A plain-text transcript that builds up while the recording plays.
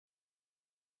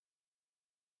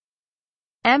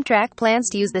Amtrak plans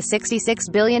to use the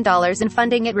 $66 billion in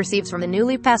funding it receives from the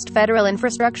newly passed federal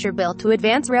infrastructure bill to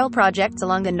advance rail projects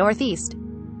along the Northeast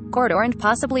Corridor and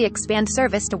possibly expand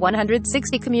service to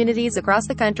 160 communities across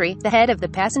the country, the head of the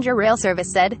passenger rail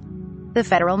service said. The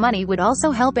federal money would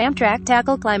also help Amtrak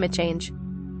tackle climate change.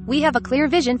 We have a clear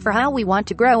vision for how we want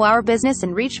to grow our business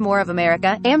and reach more of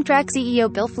America, Amtrak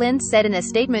CEO Bill Flynn said in a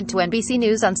statement to NBC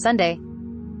News on Sunday.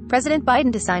 President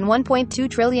Biden to sign $1.2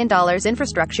 trillion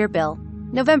infrastructure bill.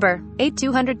 November 8,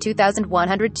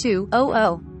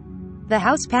 2002-102-00. The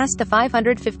House passed the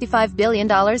 $555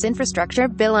 billion infrastructure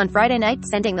bill on Friday night,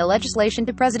 sending the legislation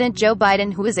to President Joe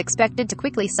Biden, who is expected to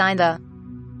quickly sign the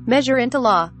measure into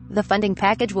law. The funding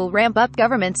package will ramp up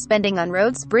government spending on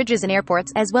roads, bridges and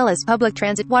airports, as well as public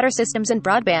transit, water systems and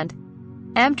broadband.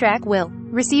 Amtrak will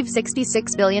receive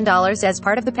 $66 billion as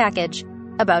part of the package.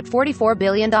 About $44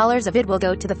 billion of it will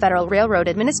go to the Federal Railroad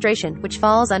Administration, which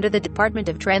falls under the Department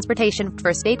of Transportation,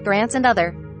 for state grants and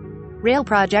other rail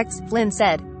projects, Flynn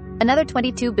said. Another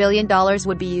 $22 billion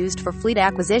would be used for fleet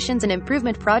acquisitions and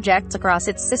improvement projects across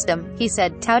its system, he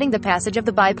said, touting the passage of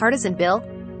the bipartisan bill.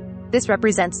 This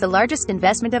represents the largest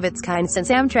investment of its kind since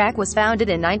Amtrak was founded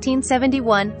in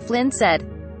 1971, Flynn said.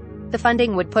 The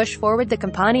funding would push forward the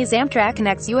company's Amtrak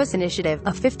Connects U.S. initiative,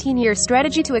 a 15-year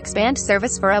strategy to expand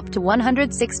service for up to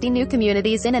 160 new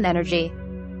communities in an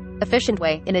energy-efficient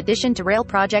way, in addition to rail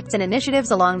projects and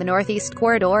initiatives along the Northeast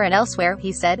Corridor and elsewhere,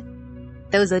 he said.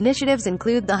 Those initiatives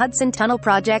include the Hudson Tunnel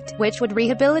Project, which would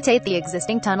rehabilitate the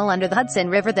existing tunnel under the Hudson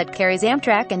River that carries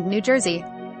Amtrak and New Jersey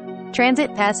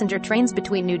Transit passenger trains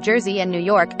between New Jersey and New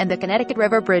York, and the Connecticut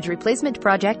River Bridge Replacement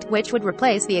Project, which would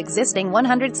replace the existing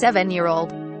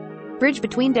 107-year-old bridge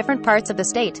between different parts of the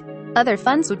state. Other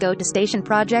funds would go to station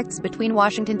projects between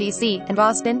Washington, D.C., and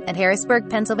Boston, and Harrisburg,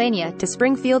 Pennsylvania, to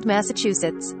Springfield,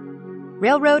 Massachusetts.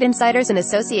 Railroad insiders and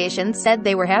associations said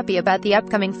they were happy about the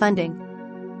upcoming funding.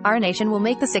 Our nation will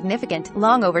make the significant,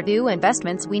 long-overdue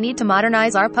investments we need to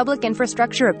modernize our public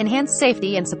infrastructure, enhance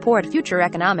safety and support future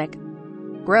economic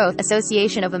growth,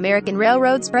 Association of American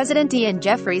Railroads President Ian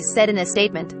Jeffries said in a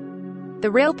statement. The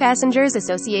Rail Passengers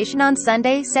Association on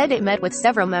Sunday said it met with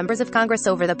several members of Congress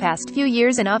over the past few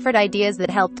years and offered ideas that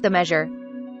helped the measure.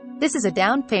 This is a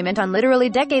down payment on literally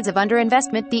decades of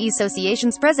underinvestment, the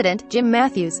association's president, Jim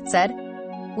Matthews, said.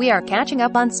 We are catching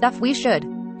up on stuff we should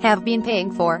have been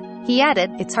paying for. He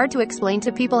added, it's hard to explain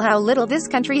to people how little this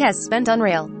country has spent on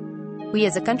rail. We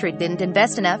as a country didn't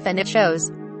invest enough, and it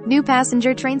shows. New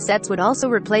passenger train sets would also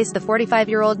replace the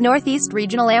 45-year-old Northeast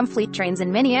Regional Amfleet trains,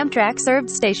 and many Amtrak-served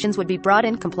stations would be brought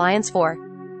in compliance for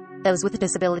those with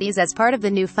disabilities as part of the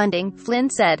new funding,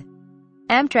 Flynn said.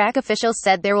 Amtrak officials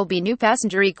said there will be new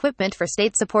passenger equipment for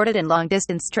state-supported and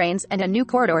long-distance trains, and a new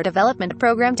corridor development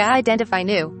program to identify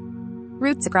new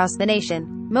routes across the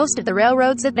nation. Most of the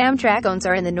railroads that Amtrak owns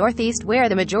are in the Northeast, where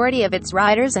the majority of its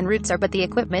riders and routes are, but the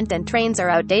equipment and trains are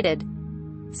outdated,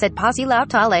 said Pasi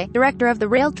Lautale, director of the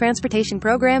Rail Transportation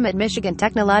Program at Michigan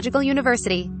Technological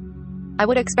University. I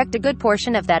would expect a good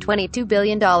portion of that $22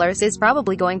 billion is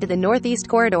probably going to the Northeast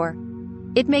Corridor.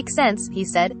 It makes sense, he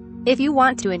said. If you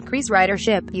want to increase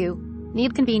ridership, you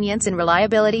need convenience and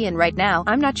reliability, and right now,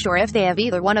 I'm not sure if they have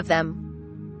either one of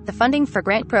them. The funding for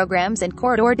grant programs and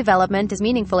corridor development is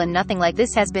meaningful, and nothing like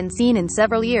this has been seen in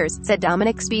several years, said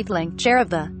Dominic Spiethling, chair of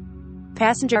the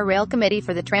Passenger Rail Committee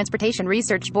for the Transportation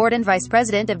Research Board and vice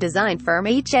president of design firm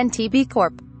HNTB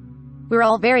Corp. We're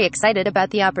all very excited about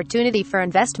the opportunity for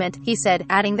investment, he said,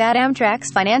 adding that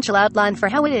Amtrak's financial outline for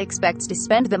how it expects to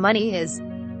spend the money is.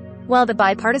 While the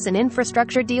bipartisan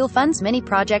infrastructure deal funds many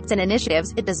projects and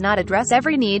initiatives, it does not address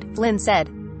every need, Flynn said.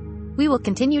 We will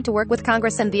continue to work with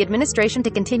Congress and the administration to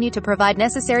continue to provide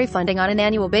necessary funding on an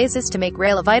annual basis to make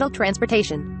rail a vital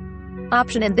transportation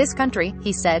option in this country,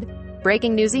 he said.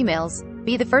 Breaking news emails.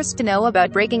 Be the first to know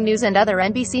about breaking news and other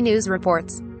NBC News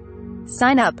reports.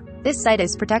 Sign up. This site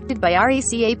is protected by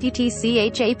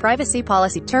RECAPTCHA Privacy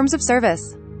Policy Terms of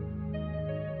Service.